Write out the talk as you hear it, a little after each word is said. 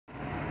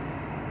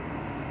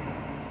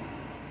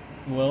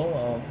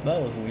Well, that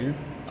was weird.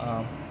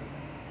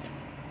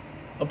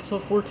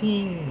 Episode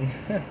 14.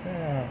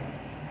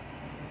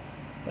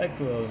 Back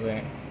to what I was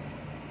saying.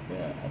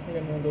 Yeah, I think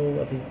I'm gonna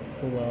go. I think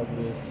full out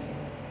with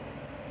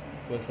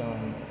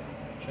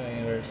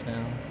China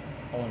now.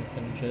 I want to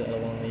finish it. I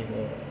don't want to leave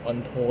an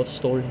untold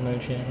story in my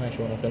channel. I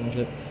actually want to finish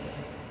it.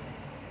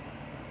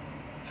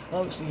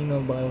 Obviously,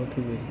 Bio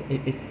 2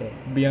 it's dead.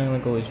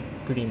 Bionicle is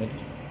pretty much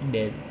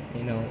dead.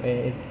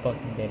 It's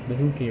fucking dead. But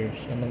who cares?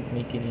 I'm gonna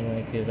make it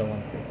anyway because I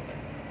want to.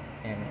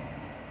 And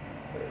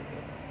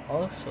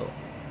also,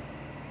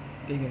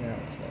 big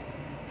announcement.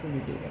 Pretty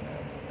big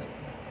announcement.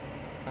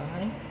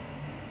 I,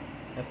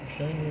 after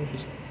showing you,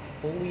 is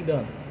fully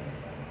done.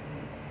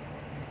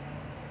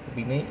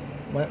 We make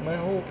my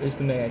hope is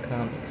to make a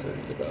comic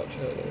series about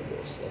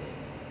Shadows and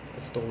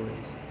the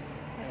stories.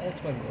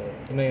 That's my goal.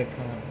 To make a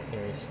comic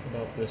series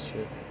about this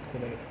shit. I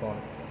think it's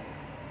fun.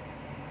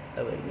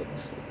 I like looking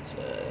stories.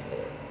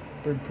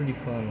 Pretty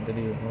fun to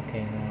do.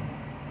 Okay, now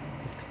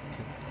let's get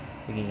to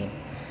the game.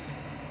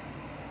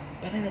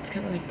 But I think that's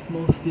kind of like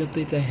most of the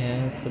updates I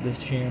have for this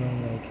channel.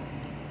 Like,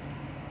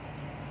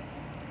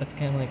 that's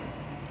kind of like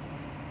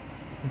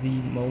the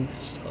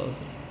most of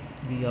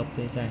the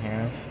updates I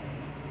have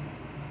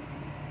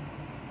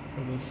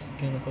for this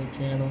kind of like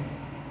channel.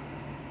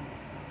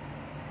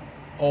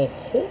 Oh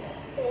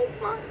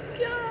my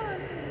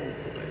god! Oh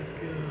my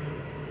god!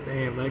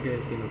 Damn, that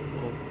guy's gonna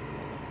fall.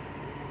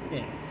 We're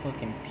getting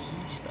fucking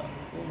pieced up.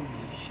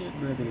 Holy shit,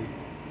 brother.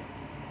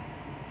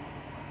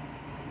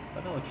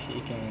 Look how it's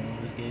shaking.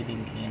 It was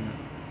getting camera.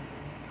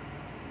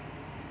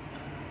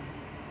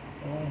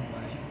 Oh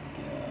my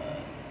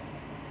god.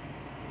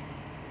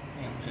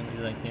 Damn, I'm gonna be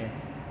like here.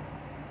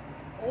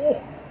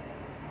 Oh!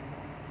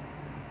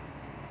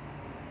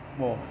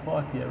 Well,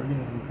 fuck yeah, we're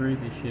getting some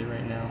crazy shit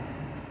right now.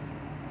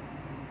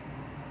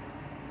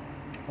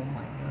 Oh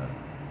my god.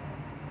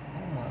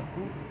 Oh my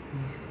god.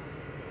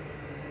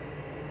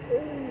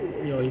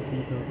 Oh, yo, you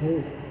see some.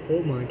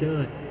 Oh my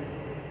god. Oh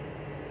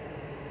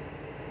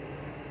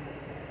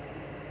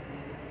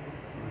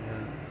my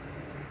god.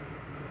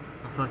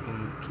 The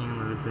fucking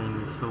camera thing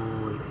is so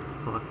like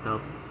fucked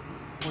up.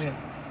 Oh yeah,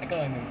 I got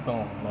a new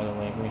phone by the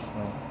way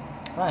recently.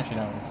 Well, actually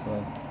not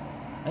recently.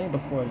 I think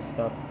before I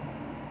stopped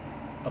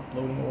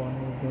uploading a while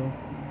ago,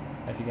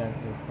 I actually got a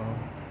new phone.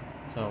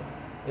 So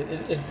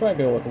it's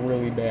probably gonna look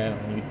really bad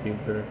on YouTube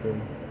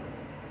correctly.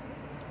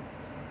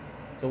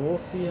 So we'll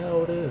see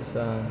how it is.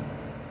 Yeah.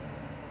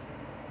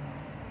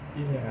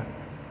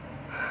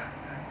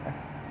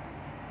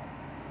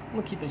 I'm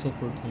gonna keep this at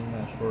 14,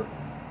 not short.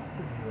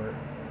 Pretty short.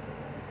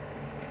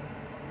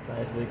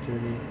 Nice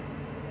victory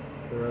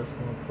for us. I'm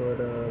gonna put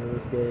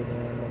this guy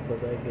down, I'm gonna put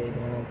that guy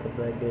down, put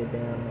that guy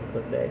down, I'm gonna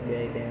put that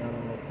guy down,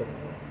 I'm gonna put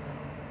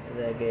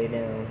that guy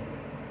down.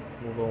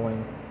 We're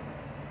going.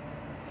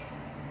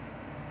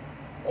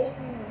 Oh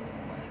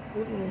my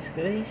goodness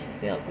gracious,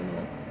 they are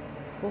gonna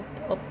fucked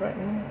up right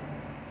now.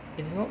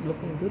 It's not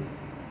looking good.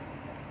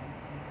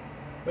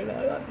 But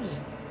I'm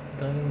just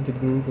got into the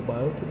groove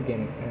about it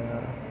again.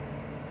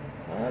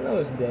 I know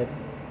it's dead.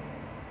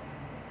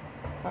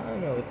 I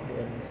know it's dead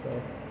and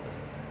stuff.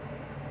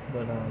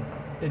 But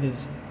it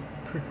is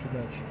pretty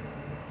much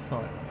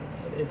fun.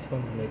 It's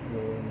fun to make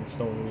little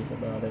stories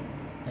about it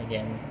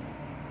again.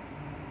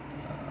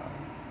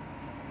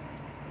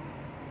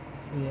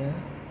 So yeah.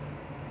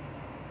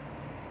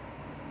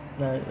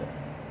 Now, I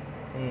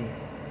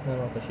don't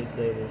know if I should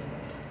say this.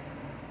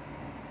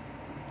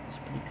 It's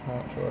pretty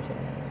controversial.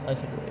 I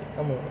should wait.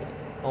 I'm gonna wait.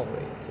 I'll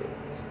wait until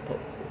it's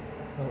posted.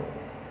 I'll wait.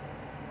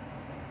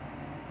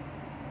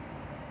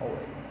 I'll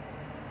wait.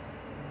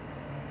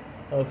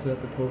 I also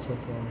have to post some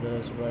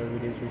Jedi Survivor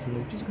videos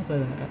recently, just because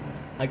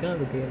I got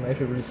the game. I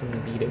actually recently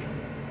beat it.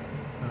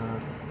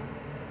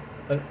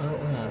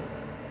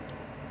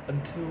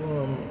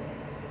 Until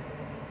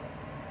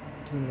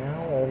to now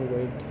all the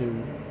way to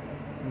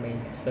May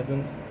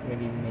 7th,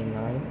 maybe May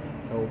 9th,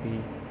 I will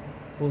be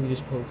fully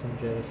just posting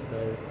Jedi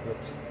Survivor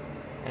clips.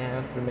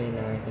 After May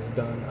 9th is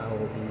done, I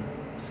will be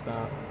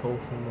stop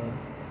posting them.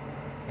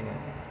 And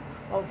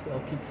obviously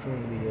I'll keep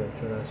doing the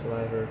Jedi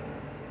Survivor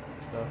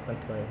stuff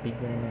until I beat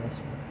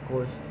Grandmaster, of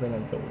course, then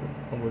it's over.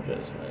 I'm with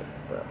Jedi Survivor,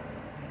 bro.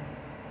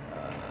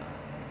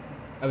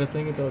 I was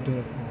thinking about doing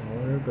a Fallen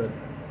Order, but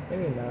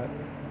maybe not.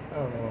 I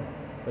don't know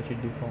if I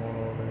should do Fallen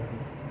Order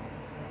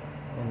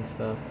and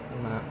stuff.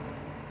 I'm not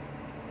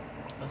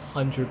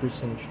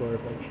 100% sure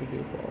if I should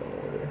do Fallen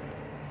Order.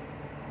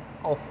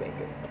 I'll think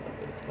about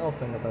it. I'll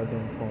think about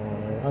doing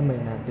Fallen Order. I may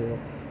not do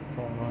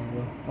Fallen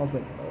Order. I'll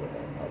think about it.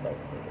 I'll think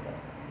about it.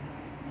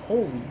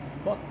 Holy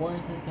fuck, why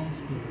is this guy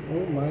spinning?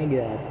 Oh my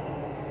god.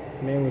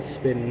 Man was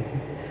spinning.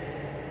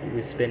 He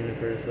was spinning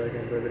for a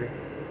second, brother.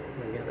 Oh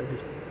my god, I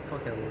just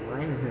fucking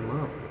lined him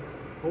up.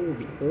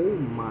 Holy, oh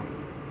my.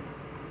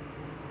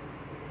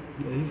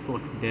 Yeah, he's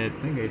fucking dead.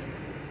 That guy's,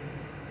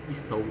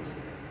 he's toast.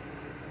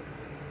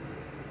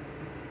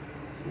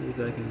 See if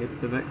I can get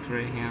the Vex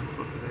right here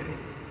for today.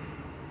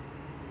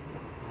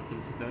 Okay,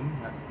 so done.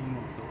 That team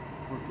episode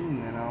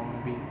 14, and I'm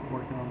gonna be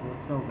working on the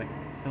cell.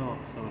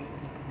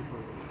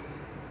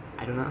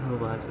 I do not have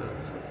a lot of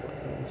stuff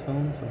left on this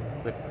phone, so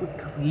if I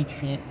quickly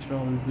transfer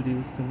all these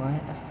videos to my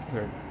SD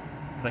card.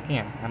 If I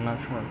can, I'm not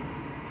sure.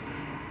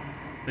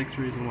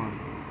 Picture is one.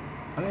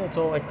 I mean, it's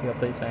all like the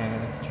updates I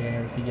asked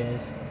share with you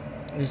guys.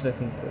 Just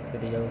asking for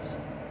videos.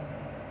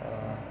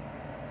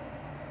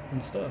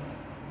 And stuff.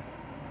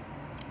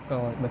 It's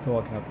not like that's all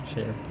I can have to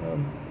share.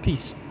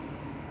 Peace.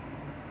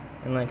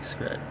 And like,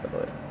 subscribe, by the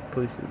way.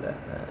 Please do that.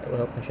 It will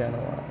help my channel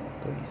a lot.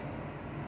 Please.